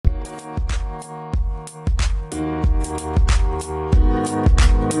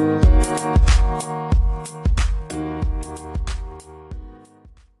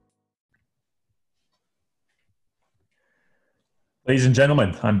Ladies and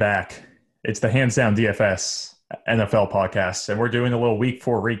gentlemen, I'm back. It's the Hands Down DFS NFL podcast, and we're doing a little week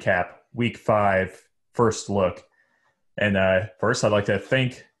four recap, week five first look. And first, I'd like to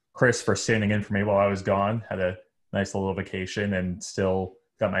thank Chris for standing in for me while I was gone. Had a nice little vacation and still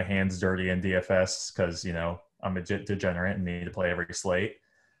got my hands dirty in DFS because, I'm a degenerate and need to play every slate.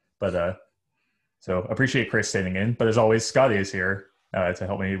 But so appreciate Chris standing in. But as always, Scotty is here to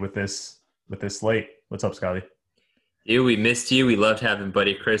help me with this slate. What's up, Scotty? Dude, we missed you. We loved having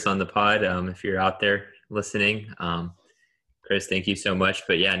Buddy Chris on the pod. If you're out there listening, Chris, thank you so much.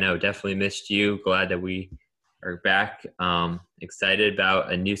 But yeah, no, definitely missed you. Glad that we are back. Excited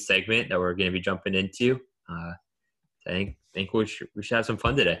about a new segment that we're going to be jumping into. I think we should have some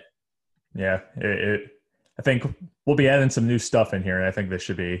fun today. Yeah, I think we'll be adding some new stuff in here, and I think this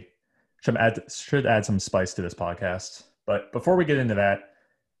should add some spice to this podcast. But before we get into that,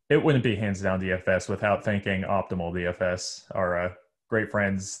 it wouldn't be Hands Down DFS without thanking Optimal DFS, our great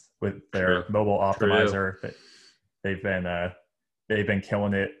friends with their mobile optimizer. True. They've been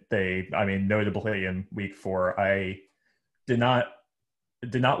killing it. Notably in week four, I did not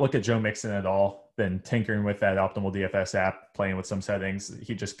look at Joe Mixon at all. Been tinkering with that Optimal DFS app, playing with some settings.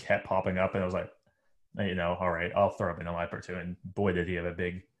 He just kept popping up, and I was like, all right, I'll throw up in a lineup or two. And boy, did he have a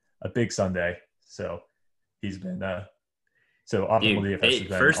big Sunday. So he's been so Optimal DFS.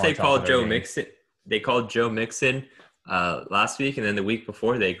 First, they called Joe Mixon. They called Joe Mixon last week, and then the week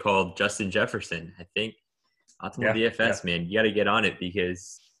before they called Justin Jefferson. I think Optimal DFS, man, you got to get on it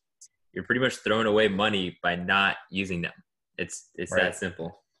because you're pretty much throwing away money by not using them. It's right. That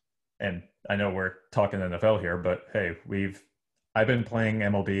simple. And I know we're talking NFL here, but hey, I've been playing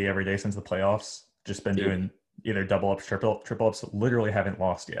MLB every day since the playoffs. Just been doing either double ups, triple ups. Literally haven't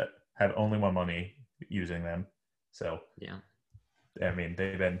lost yet. Have only won money using them. So yeah. I mean,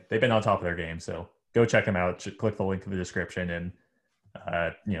 they've been on top of their game. So go check them out. Click the link in the description and,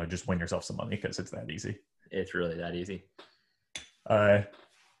 just win yourself some money because it's that easy. It's really that easy.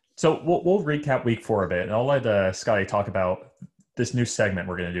 So we'll recap week four a bit, and I'll let Scotty talk about this new segment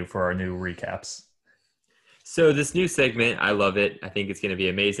we're going to do for our new recaps. So this new segment, I love it. I think it's going to be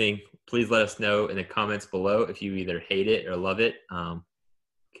amazing. Please let us know in the comments below if you either hate it or love it.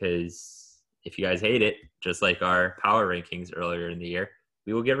 Because if you guys hate it, just like our power rankings earlier in the year,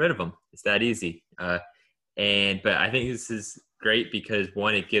 we will get rid of them. It's that easy. But I think this is great because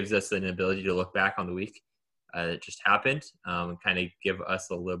one, it gives us an ability to look back on the week that just happened, and kind of give us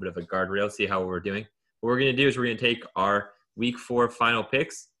a little bit of a guardrail, see how we're doing. What we're going to do is we're going to take our week four final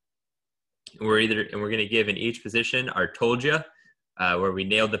picks, and we're going to give in each position our told you, where we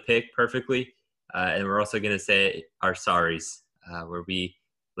nailed the pick perfectly, and we're also going to say our sorries, where we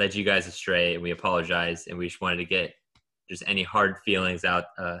led you guys astray and we apologize, and we just wanted to get just any hard feelings out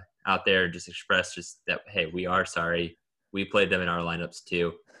there and just express just that, hey, we are sorry. We played them in our lineups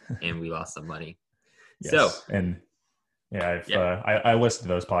too, and we lost some money. Yes. So, and I listened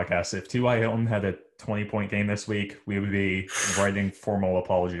to those podcasts. If T.Y. Hilton had a 20-point game this week, we would be writing formal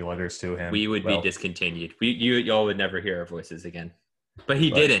apology letters to him. We would be discontinued. Y'all would never hear our voices again. But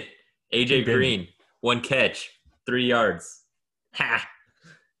he didn't. AJ Green, 1 catch, 3 yards. Ha!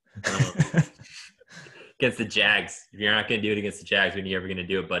 Against the Jags. If you're not going to do it against the Jags, when are you ever going to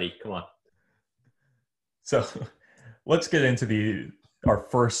do it, buddy? Come on. So let's get into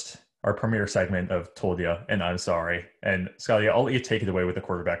our premier segment of Told Ya and I'm Sorry. And Scotty, I'll let you take it away with the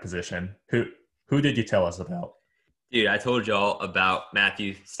quarterback position. Who did you tell us about? Dude, I told y'all about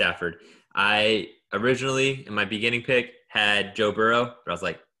Matthew Stafford. I originally, in my beginning pick, had Joe Burrow, but I was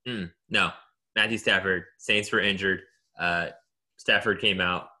like, no. Matthew Stafford, Saints were injured. Stafford came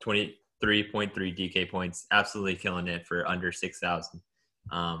out, 23.3 DK points, absolutely killing it for under 6,000.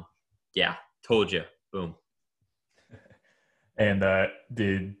 Told you. Boom. And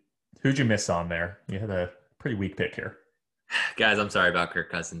who'd you miss on there? You had a pretty weak pick here. Guys, I'm sorry about Kirk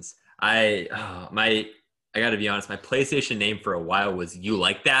Cousins. I got to be honest, my PlayStation name for a while was You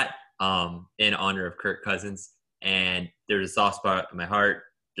Like That, in honor of Kirk Cousins. And there's a soft spot in my heart.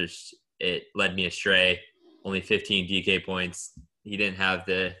 Just it led me astray. Only 15 DK points. He didn't have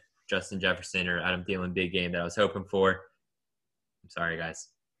the Justin Jefferson or Adam Thielen big game that I was hoping for. I'm sorry, guys.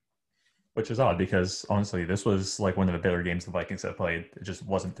 Which is odd because, honestly, this was like one of the better games the Vikings have played. It just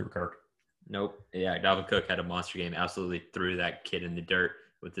wasn't through Kirk. Nope. Yeah, Dalvin Cook had a monster game. Absolutely threw that kid in the dirt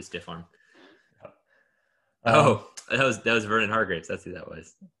with the stiff arm. That was Vernon Hargraves. That's who that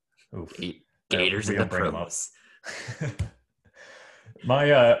was. Oof. Gators in the promos.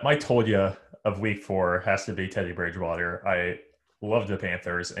 My told you of week 4 has to be Teddy Bridgewater. I love the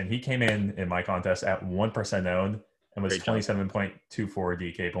Panthers, and he came in my contest at 1% owned and was 27.24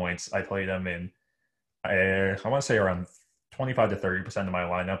 DK points. I played him in, I want to say around 25 to 30% of my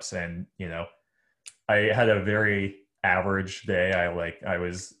lineups, and I had a very average day. I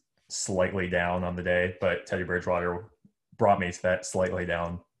was slightly down on the day, but Teddy Bridgewater brought me to that slightly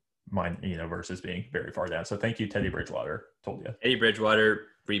down mine, versus being very far down. So thank you, Teddy Bridgewater. Told you. Teddy Bridgewater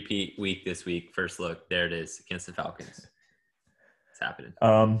repeat week this week. First look, there it is against the Falcons. It's happening.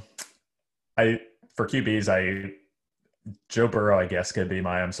 For QBs, Joe Burrow, I guess, could be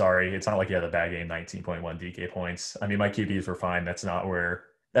I'm sorry. It's not like he had a bad game, 19.1 DK points. I mean, my QBs were fine. That's not where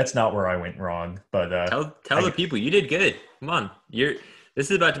I went wrong. But tell the people you did good. Come on, this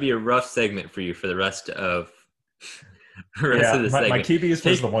is about to be a rough segment for you for the rest of the segment. My QBs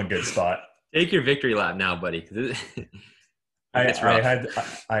was the one good spot. Take your victory lap now, buddy. I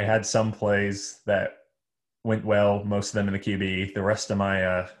had some plays that went well, most of them in the QB. The rest of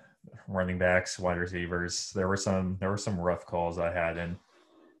my running backs, wide receivers, there were some rough calls I had, and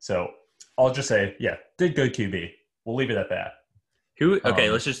so I'll just say, did good QB. We'll leave it at that.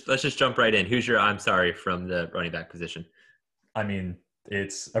 Let's just jump right in. Who's your I'm sorry from the running back position? I mean,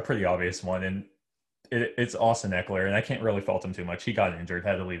 it's a pretty obvious one, and it's Austin Eckler, and I can't really fault him too much. He got injured,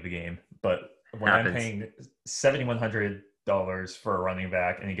 had to leave the game, but when I'm paying $7,100 for a running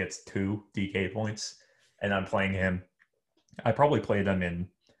back and he gets 2 DK points, and I'm playing him, I probably played him in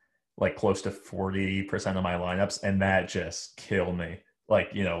like close to 40% of my lineups, and that just killed me.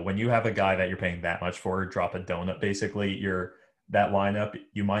 Like, when you have a guy that you're paying that much for, drop a donut, basically, that lineup,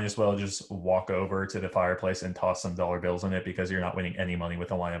 you might as well just walk over to the fireplace and toss some dollar bills in it, because you're not winning any money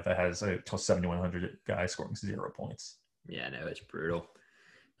with a lineup that has a 7,100 guy scoring 0 points. Yeah, no, it's brutal.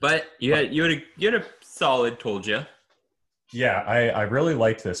 But you had a solid, told you. Yeah, I really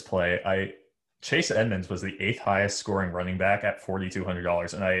liked this play. Chase Edmonds was the 8th highest scoring running back at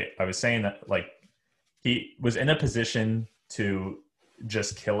 $4,200. And I was saying that, like, he was in a position to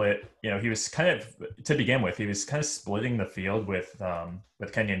just kill it. He was kind of, to begin with, he was kind of splitting the field with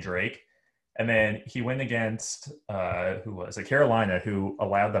Kenyon Drake. And then he went against, Carolina, who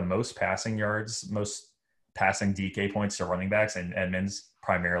allowed the most passing yards, most passing DK points to running backs, and Edmonds,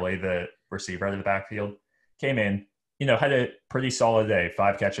 primarily the receiver out of the backfield, came in, had a pretty solid day.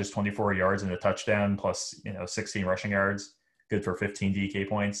 5 catches, 24 yards, and a touchdown, plus 16 rushing yards, good for 15 DK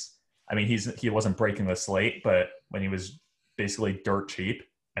points. I mean, he wasn't breaking the slate, but when he was basically dirt cheap,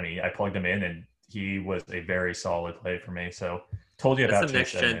 I mean, I plugged him in, and he was a very solid play for me. So told you about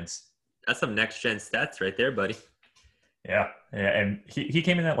Chase Edmonds. That's some next gen stats right there, buddy. Yeah, and he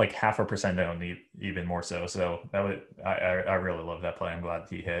came in at like 0.5% owned, even more so. So I really love that play. I'm glad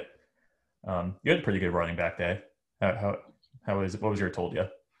he hit. You had a pretty good running back day. What was your told you?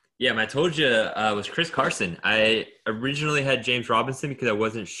 Yeah, my told you was Chris Carson. I originally had James Robinson because I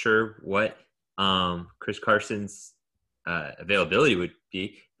wasn't sure what Chris Carson's availability would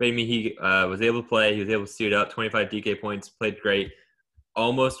be. But I mean, he was able to play. He was able to suit up, 25 DK points, played great.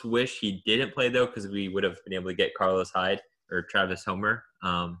 Almost wish he didn't play, though, because we would have been able to get Carlos Hyde or Travis Homer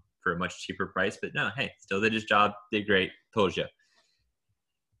for a much cheaper price. But no, hey, still did his job, did great, told you.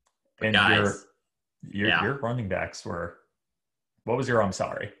 But and guys, your running backs were – what was your I'm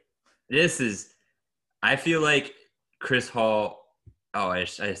sorry? I feel like Chris Hall – I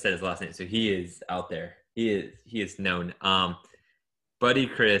said his last name. So he is out there. He is known. Buddy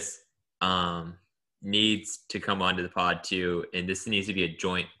Chris needs to come onto the pod too, and this needs to be a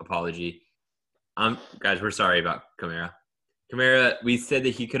joint apology. Guys, we're sorry about Kamara. Kamara, we said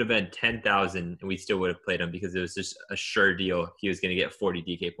that he could have been 10,000 and we still would have played him because it was just a sure deal. He was going to get 40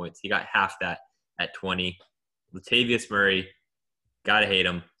 DK points. He got half that at 20. Latavius Murray, gotta hate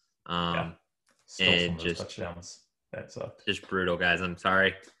him. And just touchdowns. That sucked. Just brutal, guys. I'm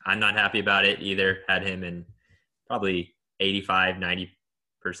sorry. I'm not happy about it either. Had him in probably 85, 90%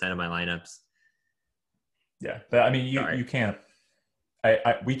 of my lineups. Yeah, but I mean, you can't.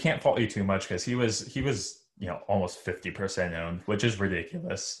 We can't fault you too much because he was almost 50% owned, which is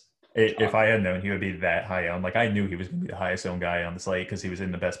ridiculous. If I had known he would be that high owned, like I knew he was going to be the highest owned guy on the slate because he was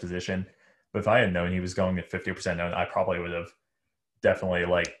in the best position. But if I had known he was going at 50% owned, I probably would have definitely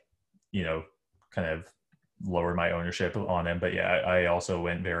kind of lowered my ownership on him. But yeah, I also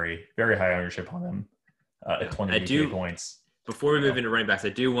went very, very high ownership on him at 20 points. Before we move into running backs, I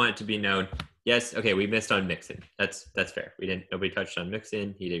do want it to be known. Yes, okay, we missed on Mixon. That's fair. Nobody touched on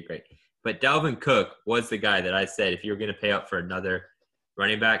Mixon. He did great. But Dalvin Cook was the guy that I said if you were going to pay up for another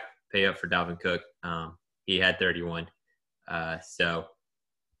running back, pay up for Dalvin Cook. He had 31. So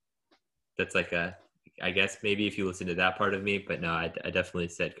that's I guess maybe if you listen to that part of me, but no, I definitely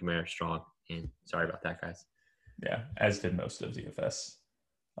said Kamara strong, and sorry about that, guys. Yeah, as did most of DFS.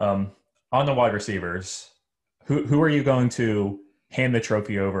 On the wide receivers, who are you going to hand the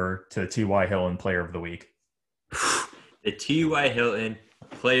trophy over to T.Y. Hilton Player of the Week? The T.Y. Hilton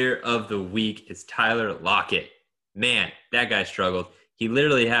Player of the Week is Tyler Lockett. Man, that guy struggled. He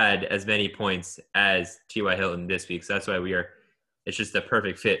literally had as many points as T.Y. Hilton this week. So that's why it's just a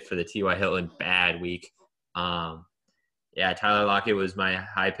perfect fit for the T.Y. Hilton bad week. Yeah, Tyler Lockett was my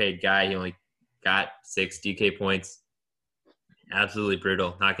high-paid guy. He only got 6 DK points. Absolutely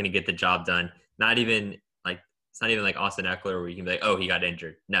brutal. Not going to get the job done. It's not even like Austin Eckler where you can be like, oh, he got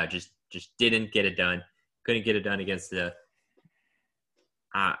injured. No, just didn't get it done. Couldn't get it done against the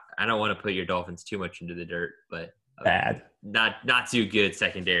I don't want to put your Dolphins too much into the dirt, but bad. Not too good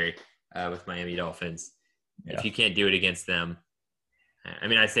secondary with Miami Dolphins. Yeah. If you can't do it against them, I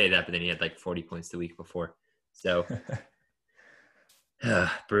mean, I say that, but then he had like 40 points the week before. So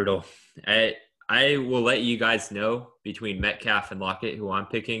brutal. I will let you guys know between Metcalf and Lockett who I'm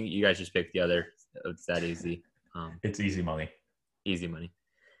picking. You guys just pick the other. It's that easy. It's easy money. Easy money.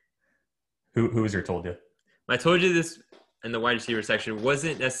 Who was your told you? I told you this in the wide receiver section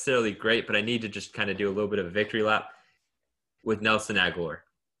wasn't necessarily great, but I need to just kind of do a little bit of a victory lap with Nelson Agholor.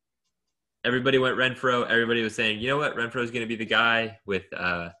 Everybody went Renfrow. Everybody was saying, you know what? Renfrow is going to be the guy with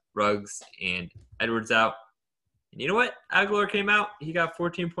Ruggs and Edwards out. And you know what? Agholor came out. He got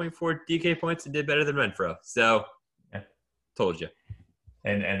 14.4 DK points and did better than Renfrow. So, yeah. Told you.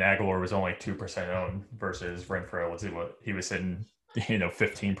 And Agholor was only 2% owned versus Renfrow was he was sitting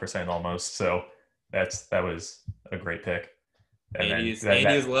 15% almost. So that was a great pick. And he was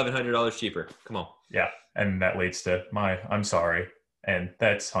 $1,100 cheaper. Come on. Yeah, and that leads to I'm sorry, and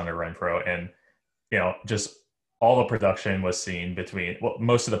that's Hunter Renfrow. And just all the production was seen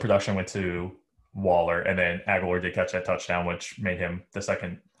most of the production went to Waller, and then Agholor did catch that touchdown, which made him the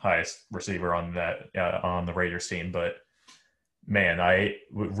second highest receiver on the Raiders team. But man, I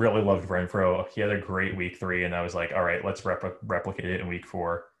really loved Renfrow. He had a great week 3, and I was like, all right, let's replicate it in week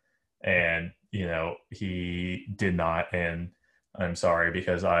 4. And he did not, and I'm sorry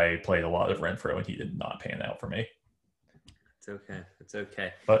because I played a lot of Renfrow and he did not pan out for me. It's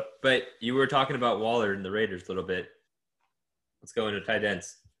okay. But you were talking about Waller and the Raiders a little bit. Let's go into tight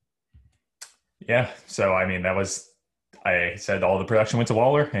ends. Yeah. So, I mean, I said all the production went to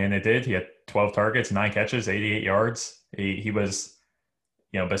Waller, and it did. He had 12 targets, 9 catches, 88 yards. He was,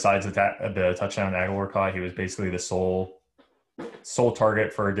 besides the touchdown Agholor caught, he was basically the sole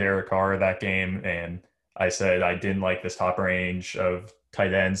target for Derek Carr that game. And I said I didn't like this top range of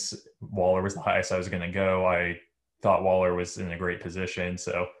tight ends. Waller was the highest I was going to go. I thought Waller was in a great position,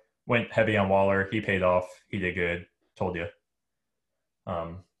 so went heavy on Waller. He paid off. He did good. Told you.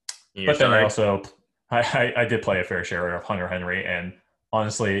 But then I also I did play a fair share of Hunter Henry, and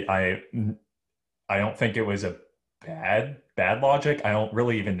honestly, I don't think it was a bad logic. I don't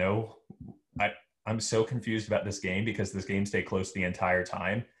really even know. I'm so confused about this game because this game stayed close the entire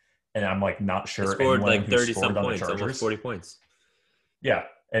time. And I'm like not sure. He scored like 30 some points, almost 40 points. Yeah.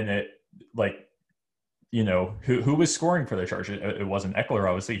 And it who was scoring for the Chargers? It wasn't Eckler,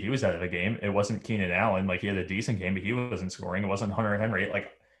 obviously. He was out of the game. It wasn't Keenan Allen. Like, he had a decent game, but he wasn't scoring. It wasn't Hunter Henry.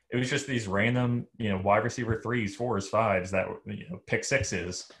 Like, it was just these random, wide receiver 3s, 4s, 5s that, pick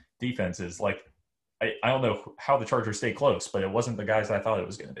 6s, defenses. Like, I don't know how the Chargers stayed close, but it wasn't the guys I thought it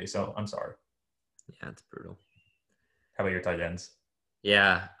was going to be. So I'm sorry. Yeah, it's brutal. How about your tight ends?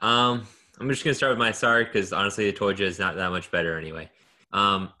 Yeah. I'm just going to start with my sorry because honestly, I told you it's not that much better anyway.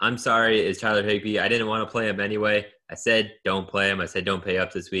 I'm sorry is Tyler Higbee. I didn't want to play him anyway. I said don't play him. I said don't pay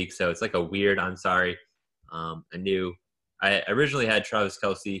up this week. So it's like a weird I'm sorry. I originally had Travis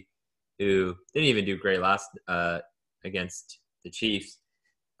Kelce, who didn't even do great last against the Chiefs,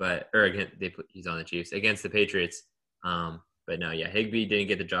 he's on the Chiefs against the Patriots. But no, yeah, Higbee didn't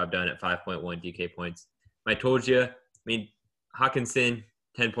get the job done at 5.1 DK points. I told you. I mean, Hawkinson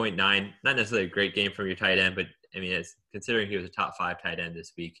 10.9, not necessarily a great game from your tight end, but I mean, it's considering he was a top 5 tight end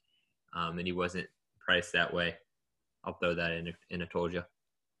this week, and he wasn't priced that way. I'll throw that in a told you.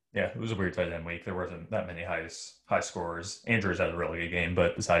 Yeah, it was a weird tight end week. There wasn't that many high scorers. Andrews had a really good game,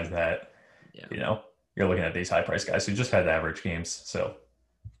 but besides that, you're looking at these high price guys who just had average games. So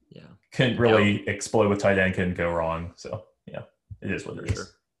yeah, couldn't really explode with tight end, couldn't go wrong. So yeah, it is what it is. Sure.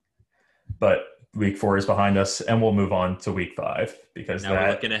 But week 4 is behind us, and we'll move on to week 5 because now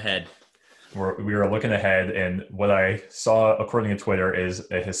we're looking ahead. We are looking ahead, and what I saw according to Twitter is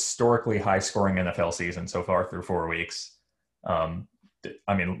a historically high-scoring NFL season so far through 4 weeks.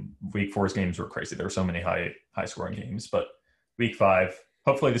 I mean, week 4's games were crazy. There were so many high-scoring games, but week 5,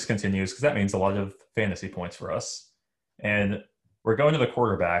 hopefully this continues because that means a lot of fantasy points for us. And we're going to the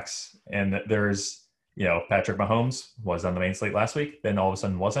quarterbacks, and there's Patrick Mahomes was on the main slate last week, then all of a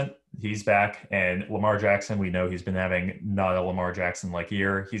sudden wasn't. He's back, and Lamar Jackson, we know he's been having not a Lamar Jackson-like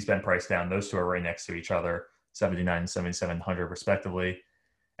year. He's been priced down. Those two are right next to each other. 79 and 7,700 respectively.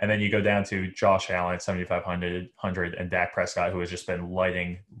 And then you go down to Josh Allen at 7,500 and Dak Prescott, who has just been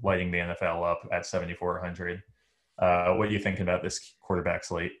lighting the NFL up at 7,400. What are you thinking about this quarterback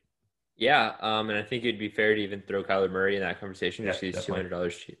slate? Yeah, and I think it'd be fair to even throw Kyler Murray in that conversation. Yeah, Just he's definitely.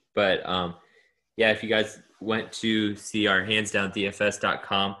 $200 cheap. But yeah, if you guys went to see our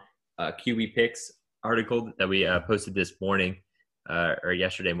handsdowndfs.com QB picks article that we posted this morning or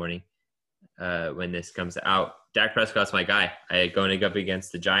yesterday morning when this comes out, Dak Prescott's my guy. Going up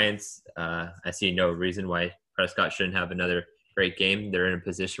against the Giants, I see no reason why Prescott shouldn't have another great game. They're in a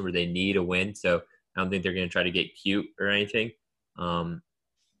position where they need a win, so I don't think they're going to try to get cute or anything. And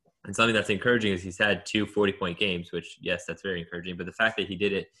something that's encouraging is he's had 2 40-point games, which, yes, that's very encouraging. But the fact that he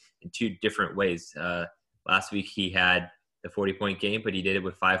did it in 2 different ways. Last week he had the 40-point game, but he did it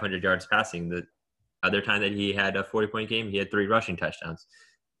with 500 yards passing. The other time that he had a 40-point game, he had 3 rushing touchdowns.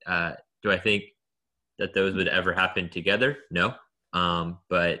 Do I think that those would ever happen together? No.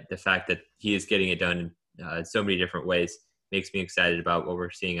 But the fact that he is getting it done in so many different ways makes me excited about what we're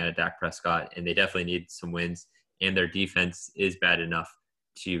seeing out of Dak Prescott. And they definitely need some wins. And their defense is bad enough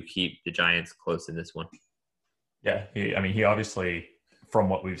to keep the Giants close in this one. Yeah, he obviously, from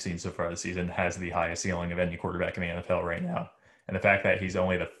what we've seen so far this season, has the highest ceiling of any quarterback in the NFL right now. And the fact that he's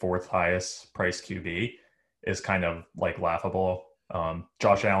only the 4th highest priced QB is kind of like laughable.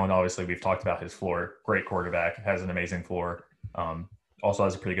 Josh Allen, obviously, we've talked about his floor. Great quarterback, has an amazing floor. Also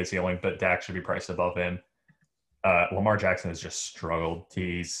has a pretty good ceiling, but Dak should be priced above him. Lamar Jackson has just struggled.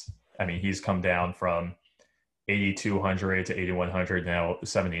 He's come down from 8,200 to 8,100, now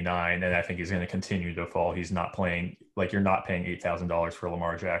 79, and I think he's going to continue to fall. He's not playing like, you're not paying $8,000 for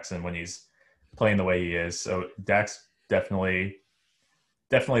Lamar Jackson when he's playing the way he is. So Dak's definitely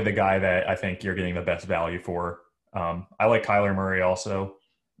the guy that I think you're getting the best value for. I like Kyler Murray also,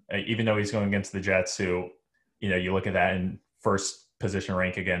 even though he's going against the Jets, who, you look at that in first position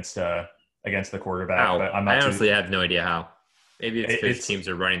rank against the quarterback. How? But I honestly have no idea how. Maybe it's because it's teams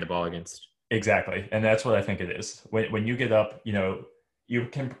are running the ball against. Exactly. And that's what I think it is. When you get up, you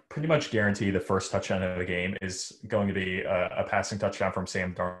can pretty much guarantee the first touchdown of the game is going to be a passing touchdown from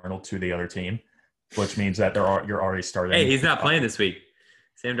Sam Darnold to the other team, which means that you're already starting. Hey, he's not playing this week.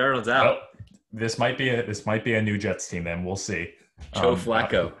 Sam Darnold's out. Well, this might be a new Jets team then. We'll see. Joe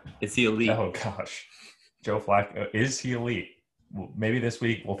Flacco. Is he elite? Oh gosh. Joe Flacco, is he elite? Well, maybe this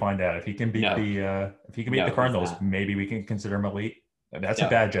week we'll find out. If he can beat the Cardinals, maybe we can consider him elite. That's a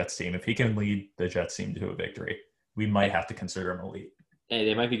bad Jets team. If he can lead the Jets team to a victory, we might have to consider him elite. Hey,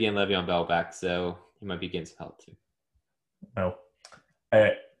 they might be getting Le'Veon Bell back, so he might be getting some help too. No.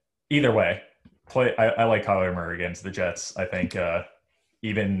 Either way, I like Kyler Murray against the Jets. I think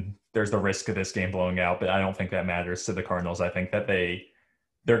even there's the risk of this game blowing out, but I don't think that matters to the Cardinals. I think that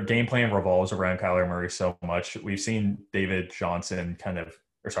their game plan revolves around Kyler Murray so much. We've seen David Johnson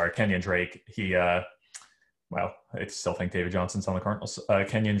Kenyon Drake. I still think David Johnson's on the Cardinals.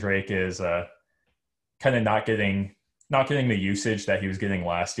 Kenyon Drake is kind of not getting the usage that he was getting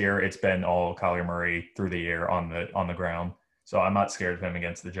last year. It's been all Kyler Murray through the air on the ground. So I'm not scared of him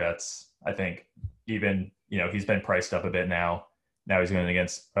against the Jets. I think even, he's been priced up a bit now. Now he's going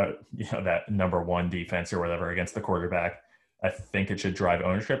against that number 1 defense or whatever against the quarterback. I think it should drive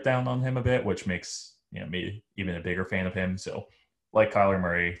ownership down on him a bit, which makes me even a bigger fan of him. So, like Kyler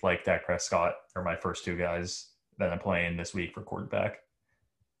Murray, like Dak Prescott are my first 2 guys that I'm playing this week for quarterback.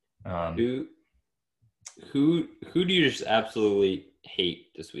 Who do you just absolutely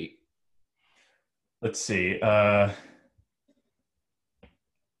hate this week? Let's see.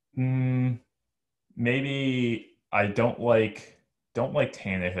 Maybe I don't like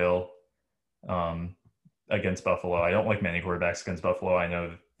Tannehill against Buffalo. I don't like many quarterbacks against Buffalo. I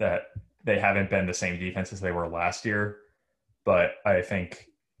know that they haven't been the same defense as they were last year, but I think,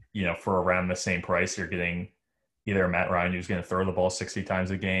 for around the same price, you're getting either Matt Ryan, who's going to throw the ball 60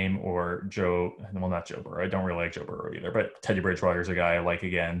 times a game, or not Joe Burrow. I don't really like Joe Burrow either, but Teddy Bridgewater's a guy I like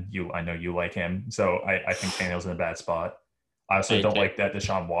again. I know you like him. So I think Tannehill's in a bad spot. I also don't like that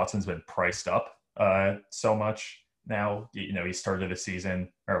Deshaun Watson's been priced up so much now. He started the season,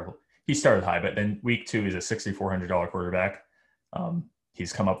 or he started high, but then week 2 is a $6,400 quarterback.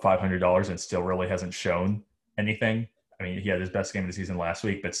 He's come up $500 and still really hasn't shown anything. I mean, he had his best game of the season last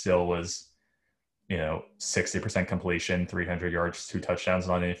week, but still was, 60% completion, 300 yards, 2 touchdowns,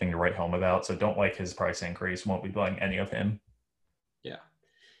 not anything to write home about. So don't like his price increase. Won't be buying any of him. Yeah.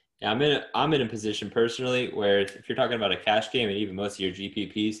 I'm in a position personally where if you're talking about a cash game and even most of your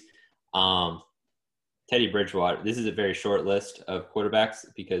GPPs, Teddy Bridgewater. This is a very short list of quarterbacks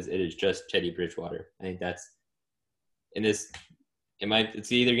because it is just Teddy Bridgewater. I think that's in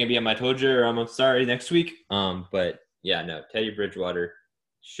It's either gonna be on my told you or I'm sorry next week. But yeah, no, Teddy Bridgewater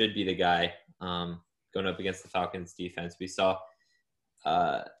should be the guy. Going up against the Falcons defense. We saw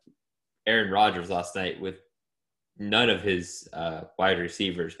Aaron Rodgers last night with none of his wide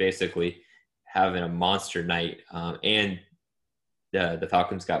receivers basically having a monster night. And the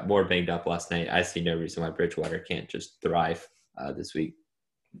Falcons got more banged up last night. I see no reason why Bridgewater can't just thrive this week.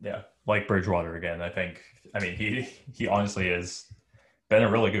 Yeah, like Bridgewater again. I mean, he honestly has been a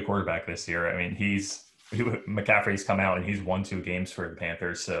really good quarterback this year. I mean, McCaffrey's come out and he's won 2 games for the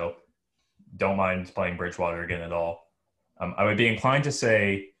Panthers, so don't mind playing Bridgewater again at all. I would be inclined to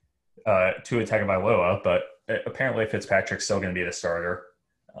say Tua Tagovailoa, but apparently Fitzpatrick's still going to be the starter.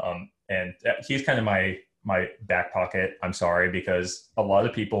 And he's kind of my back pocket. I'm sorry, because a lot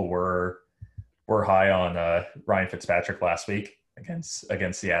of people were high on Ryan Fitzpatrick last week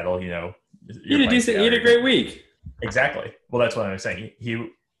against Seattle. You know, he had a great week. Exactly. Well, that's what I'm saying.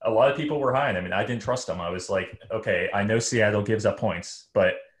 A lot of people were high on him, and I didn't trust him. I was like, okay, I know Seattle gives up points,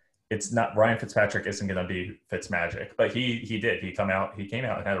 but it's not Ryan Fitzpatrick isn't going to be Fitzmagic. But he did. He came out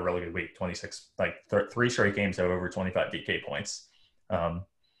and had a really good week. 26, 3 straight games of over 25 DK points.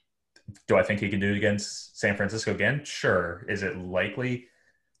 Do I think he can do it against San Francisco again? Sure. Is it likely?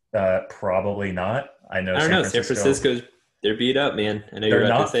 Probably not. I don't know. San Francisco's they're beat up, man. I know they're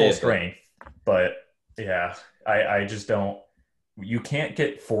not full strength, but yeah, I just don't. You can't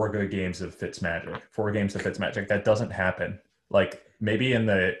get 4 good games of Fitzmagic. 4 games of Fitzmagic. That doesn't happen. Like maybe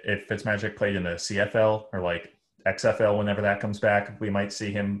if Fitzmagic played in the CFL or like XFL, whenever that comes back, we might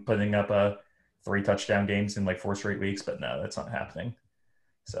see him putting up 3 touchdown games in like 4 straight weeks. But no, that's not happening.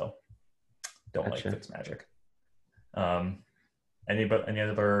 So don't like Fitzmagic. Any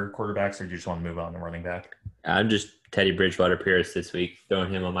other quarterbacks, or do you just want to move on to running back? I'm just Teddy Bridgewater Pierce this week,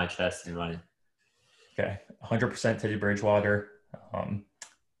 throwing him on my chest and running. Okay, 100% Teddy Bridgewater.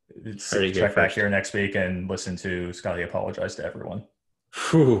 Check back here next week and listen to Scotty apologize to everyone.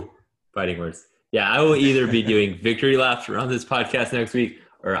 Whew, fighting words. Yeah, I will either be doing victory laps on this podcast next week,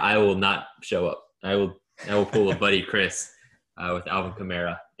 or I will not show up. I will pull a buddy Chris with Alvin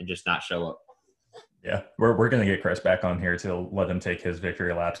Kamara and just not show up. Yeah, we're going to get Chris back on here to let him take his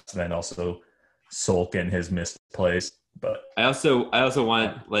victory laps and then also sulk in his missed plays. But I also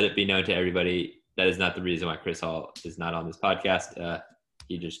want to let it be known to everybody that is not the reason why Chris Hall is not on this podcast.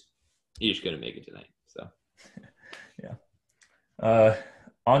 He just couldn't make it tonight. So yeah.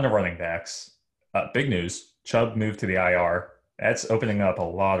 On the running backs, big news: Chubb moved to the IR. That's opening up a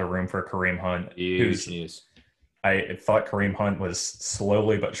lot of room for Kareem Hunt. Huge news. I thought Kareem Hunt was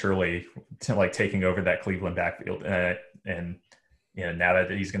slowly but surely taking over that Cleveland backfield, and you know, now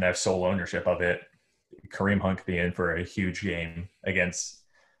that he's going to have sole ownership of it, Kareem Hunt could be in for a huge game against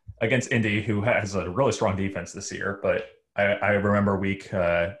Indy, who has a really strong defense this year. But I remember week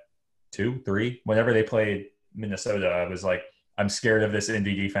 2, 3, whenever they played Minnesota, I was like, I'm scared of this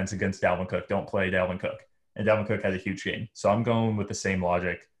Indy defense against Dalvin Cook. Don't play Dalvin Cook. And Dalvin Cook had a huge game. So I'm going with the same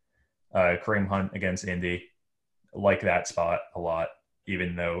logic. Kareem Hunt against Indy. Like that spot a lot,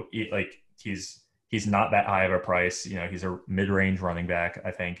 even though he's not that high of a price. You know, he's a mid-range running back.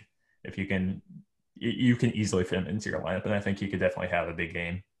 I think if you can easily fit him into your lineup, and I think he could definitely have a big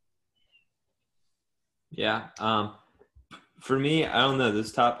game. Yeah. For me, I don't know.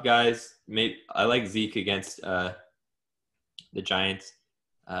 Those top guys, maybe I like Zeke against the Giants.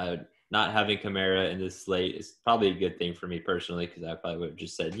 Not having Kamara in this slate is probably a good thing for me personally, because I probably would have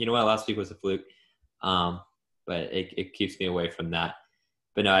just said, you know what, last week was a fluke. But it keeps me away from that.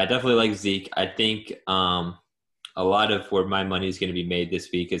 But no, I definitely like Zeke. I think a lot of where my money is going to be made this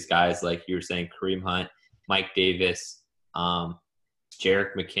week is guys like you were saying, Kareem Hunt, Mike Davis,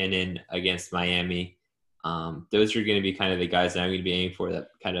 Jerick McKinnon against Miami. Those are going to be kind of the guys that I'm going to be aiming for, that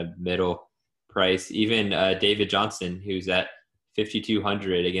kind of middle price. Even David Johnson, who's at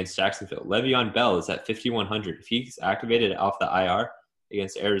 5,200 against Jacksonville. Le'Veon Bell is at 5,100. If he's activated off the IR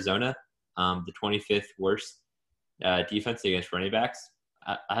against Arizona, the 25th worst defense against running backs,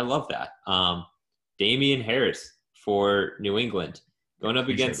 I love that. Damian Harris for New England going up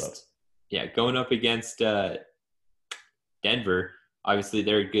against Denver. Obviously,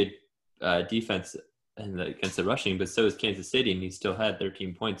 they're a good defense against the rushing, but so is Kansas City, and he still had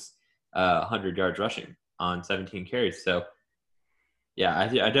 13 points, 100 yards rushing on 17 carries. So, yeah, I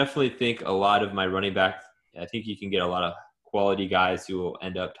definitely think a lot of my running back, I think you can get a lot of quality guys who will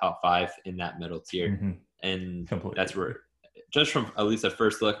end up top 5 in that middle tier. Mm-hmm. And completely. That's where, just from at least a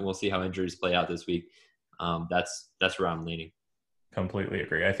first look, and we'll see how injuries play out this week, that's where I'm leaning. Completely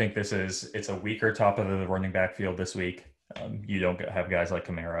agree. I think it's a weaker top of the running back field this week. You don't have guys like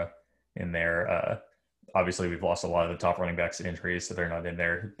Kamara in there. obviously we've lost a lot of the top running backs to injuries, so they're not in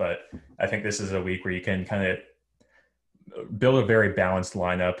there. But I think this is a week where you can kind of build a very balanced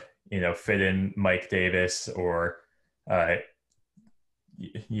lineup, fit in Mike Davis or, uh,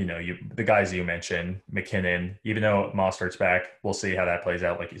 the guys you mentioned, McKinnon, even though Mostert's back, we'll see how that plays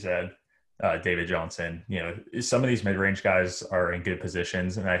out, like you said. David Johnson, some of these mid-range guys are in good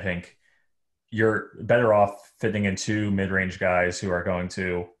positions, and I think you're better off fitting in two mid-range guys who are going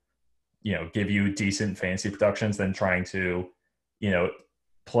to, give you decent fantasy productions than trying to,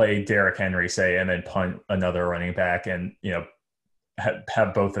 play Derrick Henry, say, and then punt another running back and,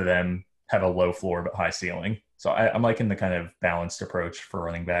 have both of them have a low floor but high ceiling. So I'm liking the kind of balanced approach for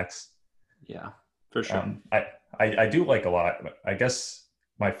running backs. Yeah, for sure. I do like a lot. I guess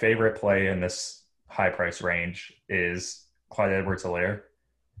my favorite play in this high price range is Clyde Edwards-Helaire.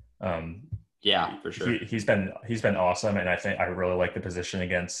 Yeah, for sure. He's been awesome, and I think I really like the position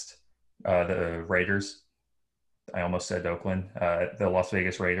against the Raiders. I almost said Oakland, the Las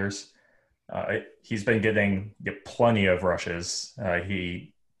Vegas Raiders. He's been getting plenty of rushes.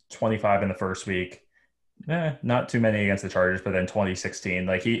 He 25 in the first week. Not too many against the Chargers, but then 2016.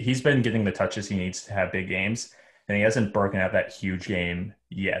 Like he's been getting the touches he needs to have big games, and he hasn't broken out that huge game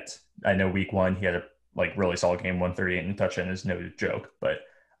yet. I know week one he had a really solid game, 138 and a touchdown is no joke, but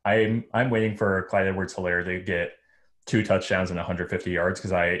I'm waiting for Clyde Edwards-Helaire to get 2 touchdowns and 150 yards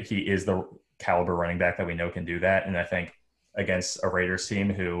because he is the caliber running back that we know can do that. And I think against a Raiders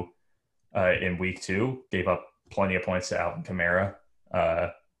team who in week 2 gave up plenty of points to Alvin Kamara,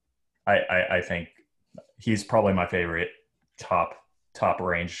 I think he's probably my favorite top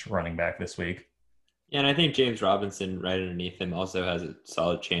range running back this week. Yeah, and I think James Robinson right underneath him also has a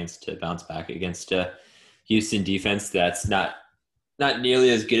solid chance to bounce back against a Houston defense that's not nearly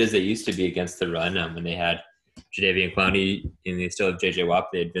as good as they used to be against the run. When they had Jadeveon Clowney and they still have J.J. Watt,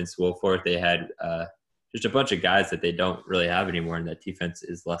 they had Vince Wilfork, they had just a bunch of guys that they don't really have anymore, and that defense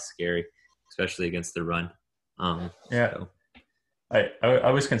is less scary, especially against the run. So.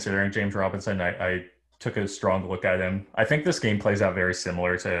 I was considering James Robinson. I took a strong look at him. I think this game plays out very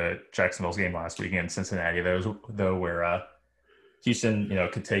similar to Jacksonville's game last week in Cincinnati, though where Houston,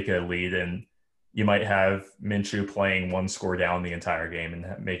 could take a lead and you might have Minshew playing one score down the entire game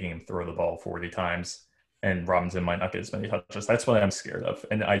and making him throw the ball 40 times, and Robinson might not get as many touches. That's what I'm scared of.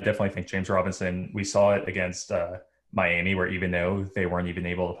 And I definitely think James Robinson, we saw it against Miami, where even though they weren't even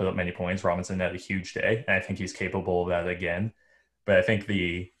able to put up many points, Robinson had a huge day, and I think he's capable of that again. But I think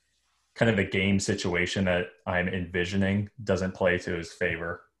the kind of the game situation that I'm envisioning doesn't play to his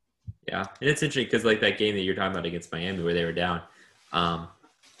favor. Yeah, and it's interesting because that game that you're talking about against Miami where they were down,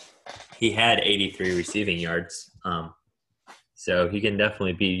 he had 83 receiving yards. So he can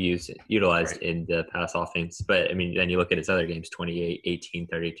definitely be utilized right in the pass offense. But, I mean, then you look at his other games, 28, 18,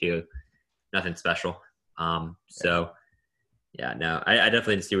 32, nothing special. So, yeah, no, I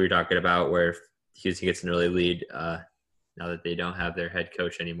definitely see what you're talking about where if Houston gets an early lead now that they don't have their head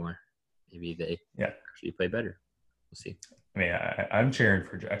coach anymore. Maybe they actually play better. We'll see. I mean, I'm cheering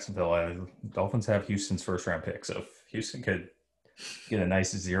for Jacksonville. Dolphins have Houston's first-round pick, so if Houston could get a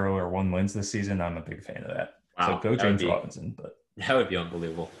nice 0 or 1 wins this season, I'm a big fan of that. Wow, so go James Robinson. But that would be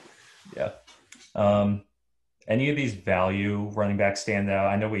unbelievable. Yeah. Any of these value running backs stand out?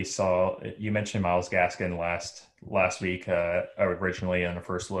 I know you mentioned Myles Gaskin last week originally on the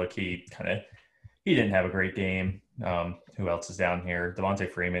first look. He didn't have a great game. Who else is down here? Devontae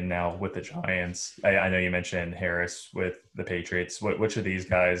Freeman now with the Giants. I know you mentioned Harris with the Patriots. Which of these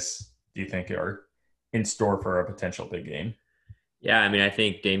guys do you think are in store for a potential big game? Yeah, I mean, I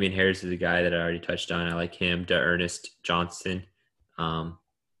think Damian Harris is a guy that I already touched on. I like him. D'Ernest Johnson. I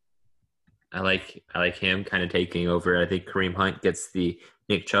like him kind of taking over. I think Kareem Hunt gets the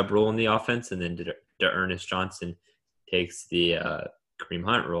Nick Chubb role in the offense, and then D'Ernest Johnson takes the Kareem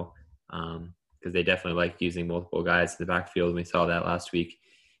Hunt role. Because they definitely like using multiple guys in the backfield. We saw that last week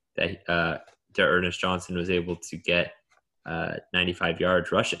that D'Ernest Johnson was able to get 95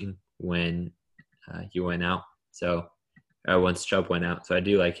 yards rushing when he went out. So once Chubb went out. So I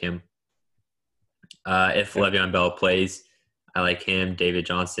do like him. If Le'Veon Bell plays, I like him. David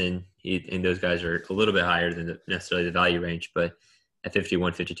Johnson, and those guys are a little bit higher than necessarily the value range. But at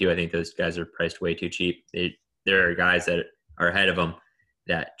 51, 52, I think those guys are priced way too cheap. There are guys that are ahead of them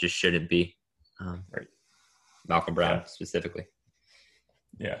that just shouldn't be. Right. Malcolm Brown specifically.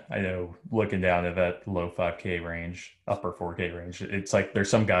 Yeah, I know. Looking down at that low 5K range, upper 4K range, it's like there's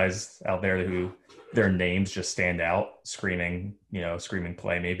some guys out there who their names just stand out, screaming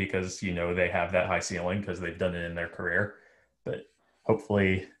play me because they have that high ceiling because they've done it in their career. But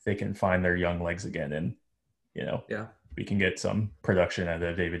hopefully they can find their young legs again, and we can get some production out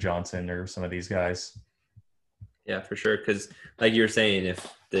of David Johnson or some of these guys. Yeah, for sure. Because like you were saying,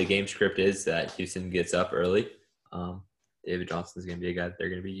 if the game script is that Houston gets up early, David Johnson is going to be a guy that they're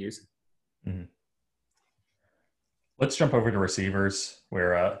going to be using. Mm-hmm. Let's jump over to receivers,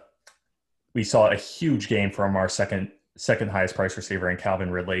 where we saw a huge game from our second highest price receiver in Calvin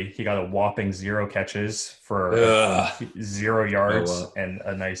Ridley. He got a whopping 0 catches for 0 yards and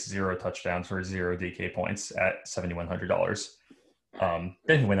a nice 0 touchdowns for 0 DK points at $7,100.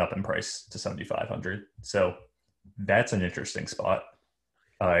 Then he went up in price to $7,500. So that's an interesting spot.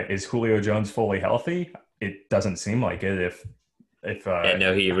 Is Julio Jones fully healthy? It doesn't seem like it.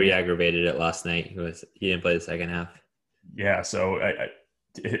 No, he re-aggravated it last night. He didn't play the second half. Yeah, so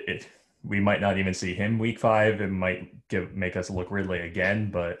we might not even see him week 5. It might make us look Ridley again,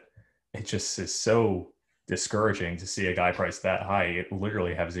 but it just is so discouraging to see a guy priced that high. It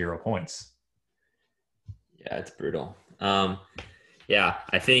literally have 0 points. Yeah, it's brutal. Yeah,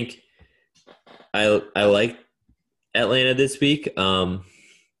 I think I like Atlanta this week,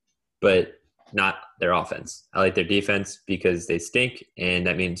 but not their offense. I like their defense because they stink, and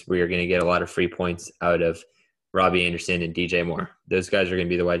that means we are going to get a lot of free points out of Robbie Anderson and DJ Moore. Those guys are going to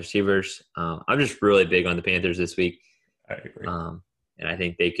be the wide receivers. I'm just really big on the Panthers this week. I agree. And I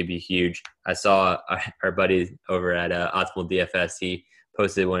think they could be huge. I saw our buddy over at Optimal DFS. He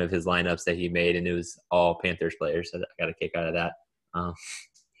posted one of his lineups that he made, and it was all Panthers players. So I got a kick out of that.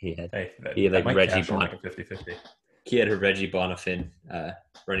 He had like Reggie Bonifin. Like 50-50. He had a Reggie Bonifin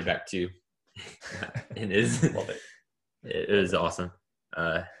running back too. And it was awesome.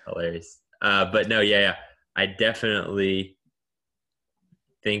 Hilarious. But no, yeah. I definitely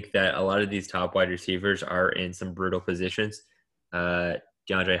think that a lot of these top wide receivers are in some brutal positions.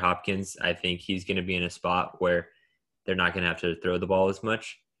 DeAndre Hopkins, I think he's going to be in a spot where they're not going to have to throw the ball as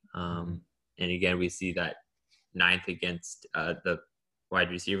much. And again, we see that 9th against the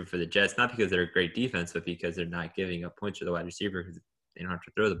wide receiver for the Jets, not because they're a great defense, but because they're not giving up points to the wide receiver because they don't have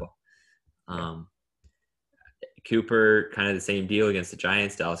to throw the ball. Cooper, kind of the same deal against the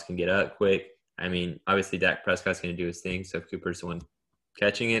Giants. Dallas can get up quick. I mean, obviously Dak Prescott's going to do his thing. So if Cooper's the one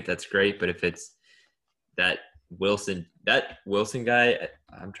catching it, that's great. But if it's that Wilson guy,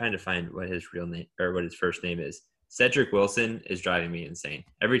 I'm trying to find what his real name or what his first name is. Cedric Wilson is driving me insane.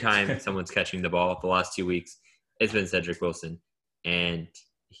 Every time someone's catching the ball the last 2 weeks, it's been Cedric Wilson. And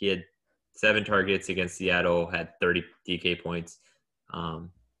he had 7 targets against Seattle, had 30 DK points,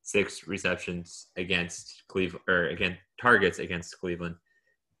 6 receptions against Cleveland, or again, targets against Cleveland.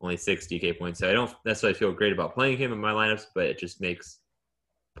 Only 6 DK points. So I don't necessarily feel great about playing him in my lineups, but it just makes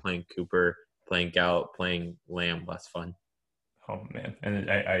playing Cooper, playing Gallup, playing Lamb less fun. Oh man, and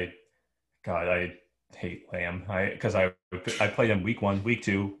I hate Lamb. Because I played him week 1, week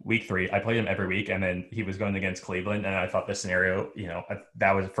 2, week 3. I played him every week, and then he was going against Cleveland, and I thought the scenario,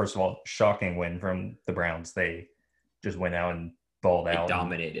 that was first of all shocking win from the Browns. They just went out and balled out,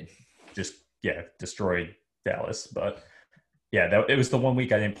 dominated, destroyed Dallas, but. Yeah, it was the 1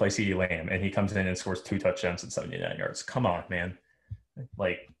 week I didn't play CeeDee Lamb, and he comes in and scores 2 touchdowns and 79 yards. Come on, man.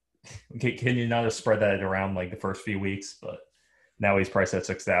 Like, can you not have spread that around like the first few weeks? But now he's priced at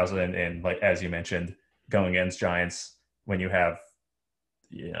 6,000, and like as you mentioned, going against Giants, when you have,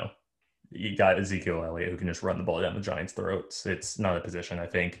 you got Ezekiel Elliott who can just run the ball down the Giants' throats. It's not a position I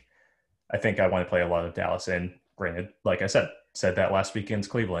think I want to play a lot of Dallas in. Granted, like I said that last week against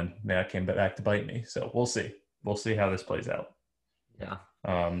Cleveland, that came back to bite me. So we'll see. We'll see how this plays out. Yeah.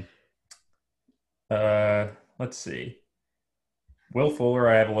 Let's see. Will Fuller,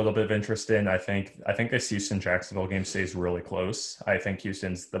 I have a little bit of interest in. I think this Houston-Jacksonville game stays really close. I think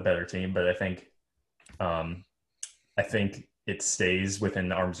Houston's the better team, but I think it stays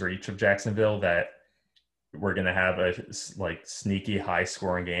within arm's reach of Jacksonville that we're going to have a like sneaky high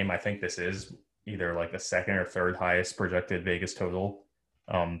scoring game. I think this is either like the second or third highest projected Vegas total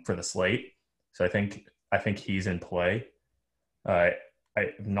for the slate. So I think he's in play. I'm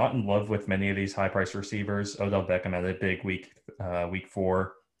not in love with many of these high-priced receivers. Odell Beckham had a big week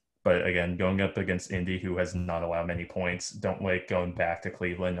 4. But again, going up against Indy, who has not allowed many points, don't like going back to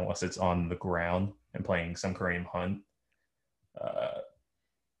Cleveland unless it's on the ground and playing some Kareem Hunt. I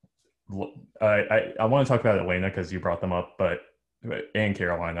want to talk about Atlanta because you brought them up, and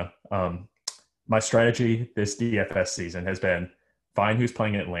Carolina. My strategy this DFS season has been find who's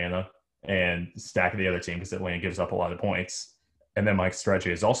playing Atlanta and stack the other team because Atlanta gives up a lot of points. And then my strategy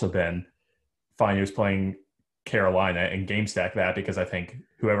has also been find who's playing Carolina and game stack that because I think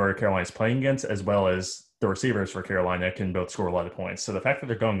whoever Carolina's playing against, as well as the receivers for Carolina, can both score a lot of points. So the fact that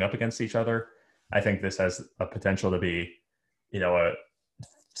they're going up against each other, I think this has a potential to be, a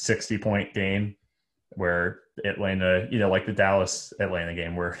 60-point game where Atlanta, like the Dallas Atlanta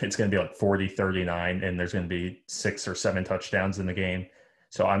game where it's going to be like 40-39 and there's going to be 6 or 7 touchdowns in the game.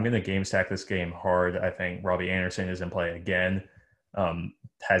 So I'm going to game stack this game hard. I think Robbie Anderson is in play again.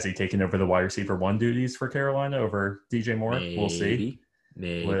 Has he taken over the wide receiver 1 duties for Carolina over DJ Moore? We'll see.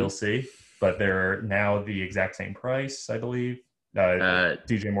 We'll see. But they're now the exact same price, I believe.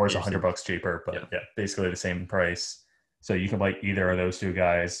 DJ Moore is $100 cheaper, but yeah, basically the same price. So you can play either of those 2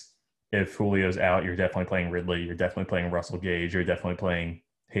 guys. If Julio's out, you're definitely playing Ridley. You're definitely playing Russell Gage. You're definitely playing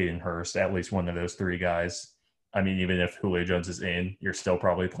Hayden Hurst, at least one of those 3 guys. I mean, even if Julio Jones is in, you're still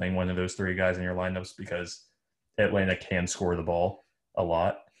probably playing one of those 3 guys in your lineups because Atlanta can score the ball a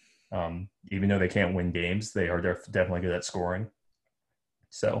lot. Even though they can't win games, they are definitely good at scoring.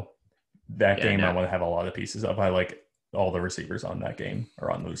 So that game, I want to have a lot of pieces of. I like all the receivers on that game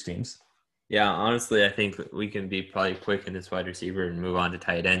or on those teams. Yeah, honestly, I think we can be probably quick in this wide receiver and move on to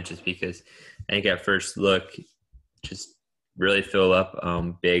tight end just because I think at first look, just really fill up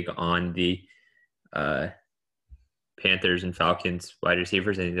big on the Panthers and Falcons wide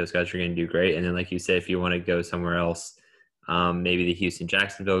receivers. I think those guys are going to do great. And then, like you said, if you want to go somewhere else, maybe the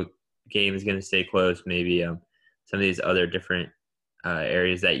Houston-Jacksonville game is going to stay close. Maybe some of these other different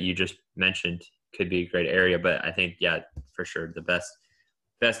areas that you just mentioned could be a great area. But I think, yeah, for sure, the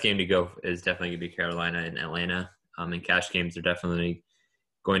best game to go is definitely going to be Carolina and Atlanta. And cash games are definitely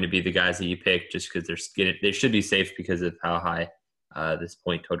going to be the guys that you pick just because they should be safe because of how high this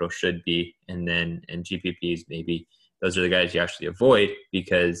point total should be. And then in GPPs, maybe those are the guys you actually avoid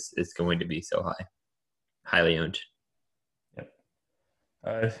because it's going to be so highly owned. Yep.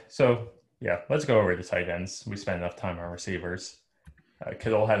 Let's go over the tight ends. We spent enough time on receivers.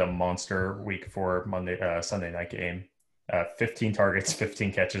 Kittle had a monster week for Sunday night game. 15 targets,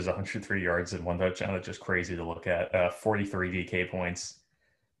 15 catches, 103 yards, and 1 touchdown. It's just crazy to look at. 43 DK points.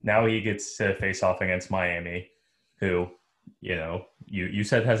 Now he gets to face off against Miami, who, you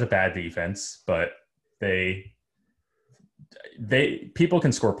said has a bad defense, but people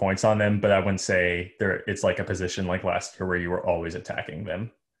can score points on them, but I wouldn't say it's like a position like last year where you were always attacking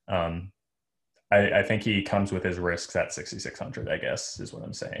them. I think he comes with his risks at 6,600, I guess, is what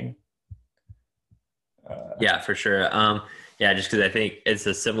I'm saying. Yeah, for sure. Just because I think it's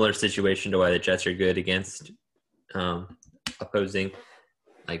a similar situation to why the Jets are good against opposing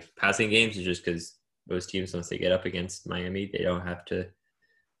like passing games, just because most teams, once they get up against Miami, they don't have to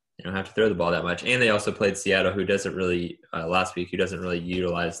throw the ball that much. And they also played Seattle, who doesn't really last week, who doesn't really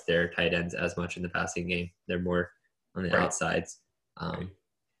utilize their tight ends as much in the passing game. They're more on the outsides.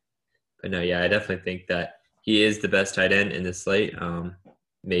 But no, yeah, I definitely think that he is the best tight end in this slate.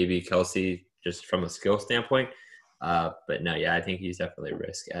 Maybe Kelsey just from a skill standpoint. But no, yeah, I think he's definitely a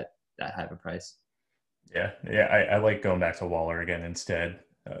risk at that high of a price. Yeah, I like going back to Waller again instead.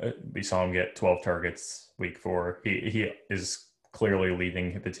 We saw him get 12 targets week 4. He is clearly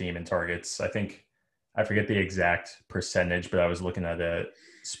leading the team in targets. I think, I forget the exact percentage, but I was looking at a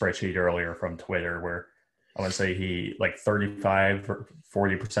spreadsheet earlier from Twitter where I want to say he like 35 or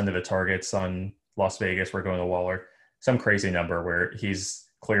 40% of the targets on Las Vegas were going to Waller. Some crazy number where he's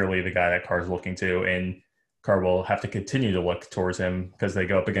clearly the guy that Carr's looking to, and Carr will have to continue to look towards him because they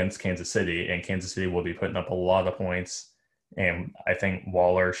go up against Kansas City, and Kansas City will be putting up a lot of points. And I think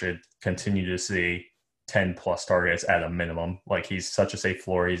Waller should continue to see 10 plus targets at a minimum. Like, he's such a safe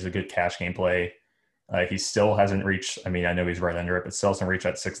floor. He's a good cash game play. He still hasn't reached, I know he's right under it, but still hasn't reached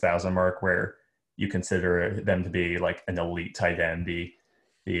that 6,000 mark where you consider them to be like an elite tight end, the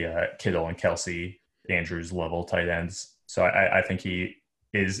Kittle and Kelsey, Andrews level tight ends. So I think he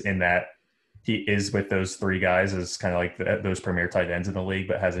is in that. He is with those 3 guys as kind of like those premier tight ends in the league,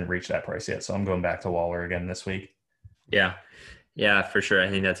 but hasn't reached that price yet. So I'm going back to Waller again this week. Yeah, for sure. I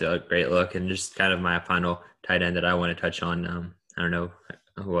think that's a great look. And just kind of my final tight end that I want to touch on. I don't know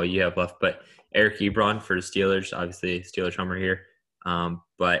who you have left, but Eric Ebron for the Steelers, obviously Steelers homer here.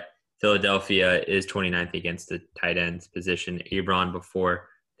 But Philadelphia is 29th against the tight ends position. Ebron, before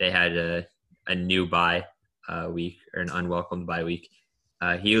they had a new bye week or an unwelcome bye week,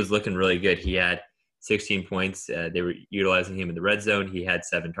 he was looking really good. He had 16 points. They were utilizing him in the red zone. He had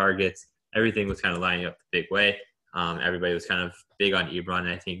 7 targets. Everything was kind of lining up the big way. Everybody was kind of big on Ebron. And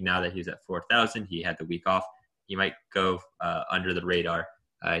I think now that he's at 4,000, he had the week off. He might go under the radar.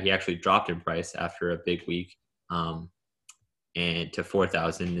 He actually dropped in price after a big week and to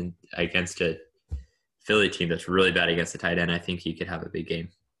 4,000 and against a Philly team that's really bad against the tight end. I think he could have a big game.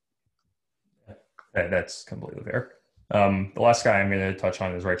 That's completely fair. The last guy I'm going to touch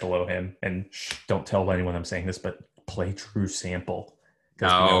on is right below him. And don't tell anyone I'm saying this, but play Drew Sample.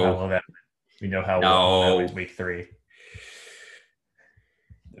 No. We know how well that was week 3.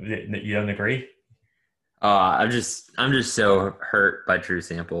 You don't agree? I'm just so hurt by Drew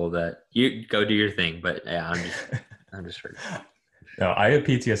Sample that you go do your thing, but yeah, I'm just hurt. No, I have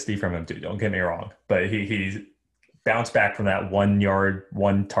PTSD from him too. Don't get me wrong, but he bounced back from that 1 yard,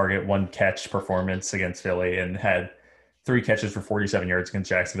 one target, one catch performance against Philly and had 3 catches for 47 yards against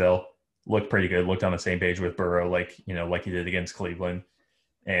Jacksonville. Looked pretty good. Looked on the same page with Burrow, like he did against Cleveland.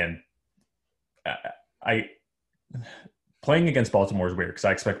 And I playing against Baltimore is weird because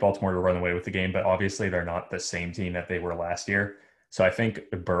I expect Baltimore to run away with the game, but obviously they're not the same team that they were last year. So I think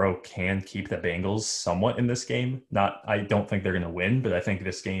Burrow can keep the Bengals somewhat in this game. I don't think they're going to win, but I think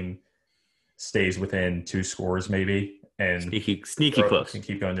this game stays within 2 scores maybe, and Sneaky close. Can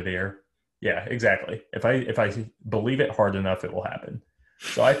keep going to the air. Yeah, exactly. If I believe it hard enough, it will happen.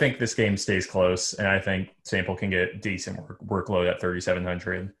 So I think this game stays close, and I think Sample can get decent workload at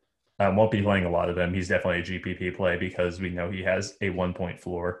 3,700. Won't be playing a lot of them. He's definitely a GPP play because we know he has a 1 point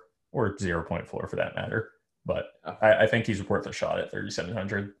floor or 0 point floor for that matter. But I think he's worth a shot at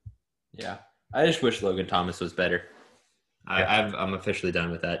 3,700. Yeah. I just wish Logan Thomas was better. Yeah. I'm officially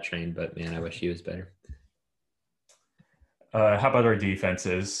done with that train, but man, I wish he was better. How about our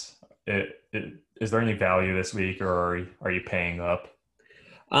defenses? Is there any value this week, or are you paying up?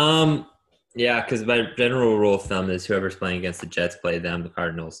 Yeah, because my general rule of thumb is whoever's playing against the Jets play them. The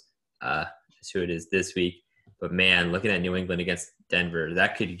Cardinals is who it is this week. But man, looking at New England against Denver,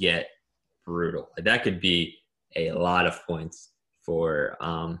 that could get brutal. That could be a lot of points for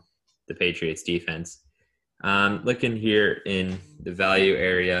the Patriots defense. Looking here in the value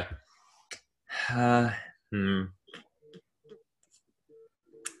area, I don't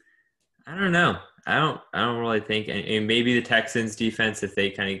know. I don't really think, and maybe the Texans defense, if they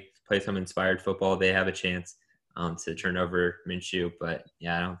kind of play some inspired football, they have a chance to turn over Minshew. But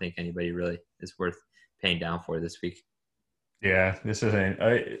yeah, I don't think anybody really is worth paying down for this week. Yeah, this isn't.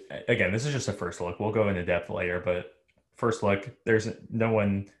 Again, this is just a first look. We'll go into depth later, but first look, there's no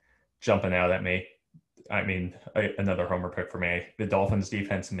one jumping out at me. I mean, another homer pick for me. The Dolphins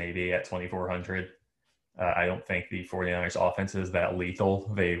defense maybe at 2,400. I don't think the 49ers offense is that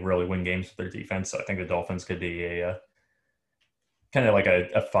lethal. They really win games with their defense. So I think the Dolphins could be a kind of like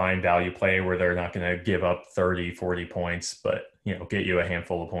a fine value play where they're not going to give up 30, 40 points, but get you a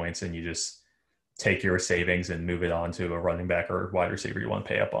handful of points and you just take your savings and move it on to a running back or wide receiver you want to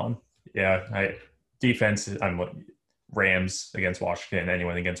pay up on. Yeah, defense, Rams against Washington,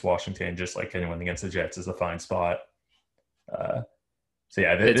 anyone against Washington, just like anyone against the Jets, is a fine spot. So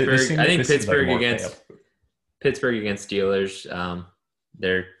yeah, Pittsburgh. I think Pittsburgh against Steelers.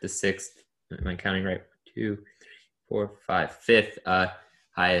 They're the sixth. Am I counting right? 2, 4, 5, fifth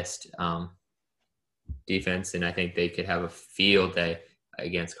highest defense, and I think they could have a field day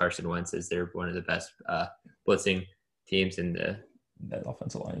against Carson Wentz, as they're one of the best blitzing teams in the that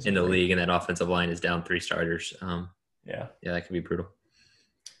offensive line in the league, and that offensive line is down 3 starters. Yeah, that could be brutal.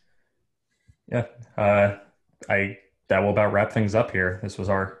 Yeah, that will about wrap things up here. This was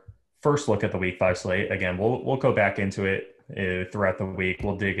our first look at the Week 5 slate. Again, we'll go back into it throughout the week.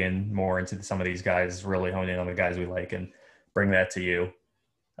 We'll dig in more into some of these guys, really hone in on the guys we like, and bring that to you.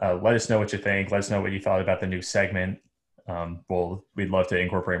 Let us know what you think. Let us know what you thought about the new segment. We'd love to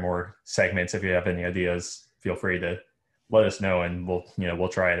incorporate more segments. If you have any ideas, feel free to let us know, and we'll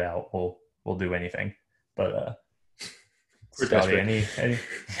try it out. We'll do anything. But we're Scotty,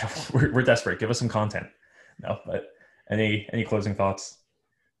 desperate. We're desperate. Give us some content. No, but any closing thoughts?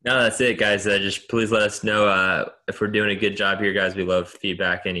 No, that's it, guys. Just please let us know if we're doing a good job here, guys. We love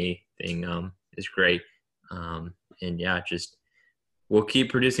feedback. Anything is great. And yeah, we'll keep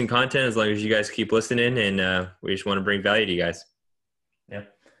producing content as long as you guys keep listening, and we just want to bring value to you guys. Yeah.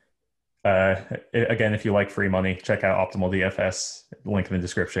 Again, if you like free money, check out Optimal DFS. Link in the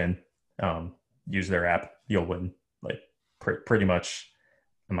description. Use their app. You'll win. Pretty much.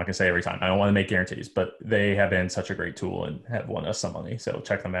 I'm not going to say every time. I don't want to make guarantees, but they have been such a great tool and have won us some money. So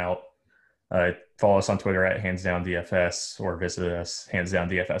check them out. Follow us on Twitter at HandsDownDFS or visit us,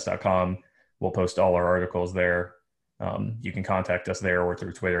 handsdowndfs.com. We'll post all our articles there. You can contact us there or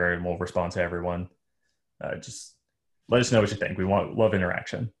through Twitter, and we'll respond to everyone. Just let us know what you think. We love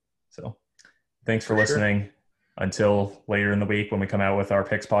interaction. So thanks for listening. Sure. Until later in the week when we come out with our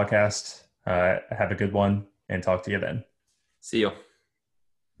picks podcast, have a good one and talk to you then. See you.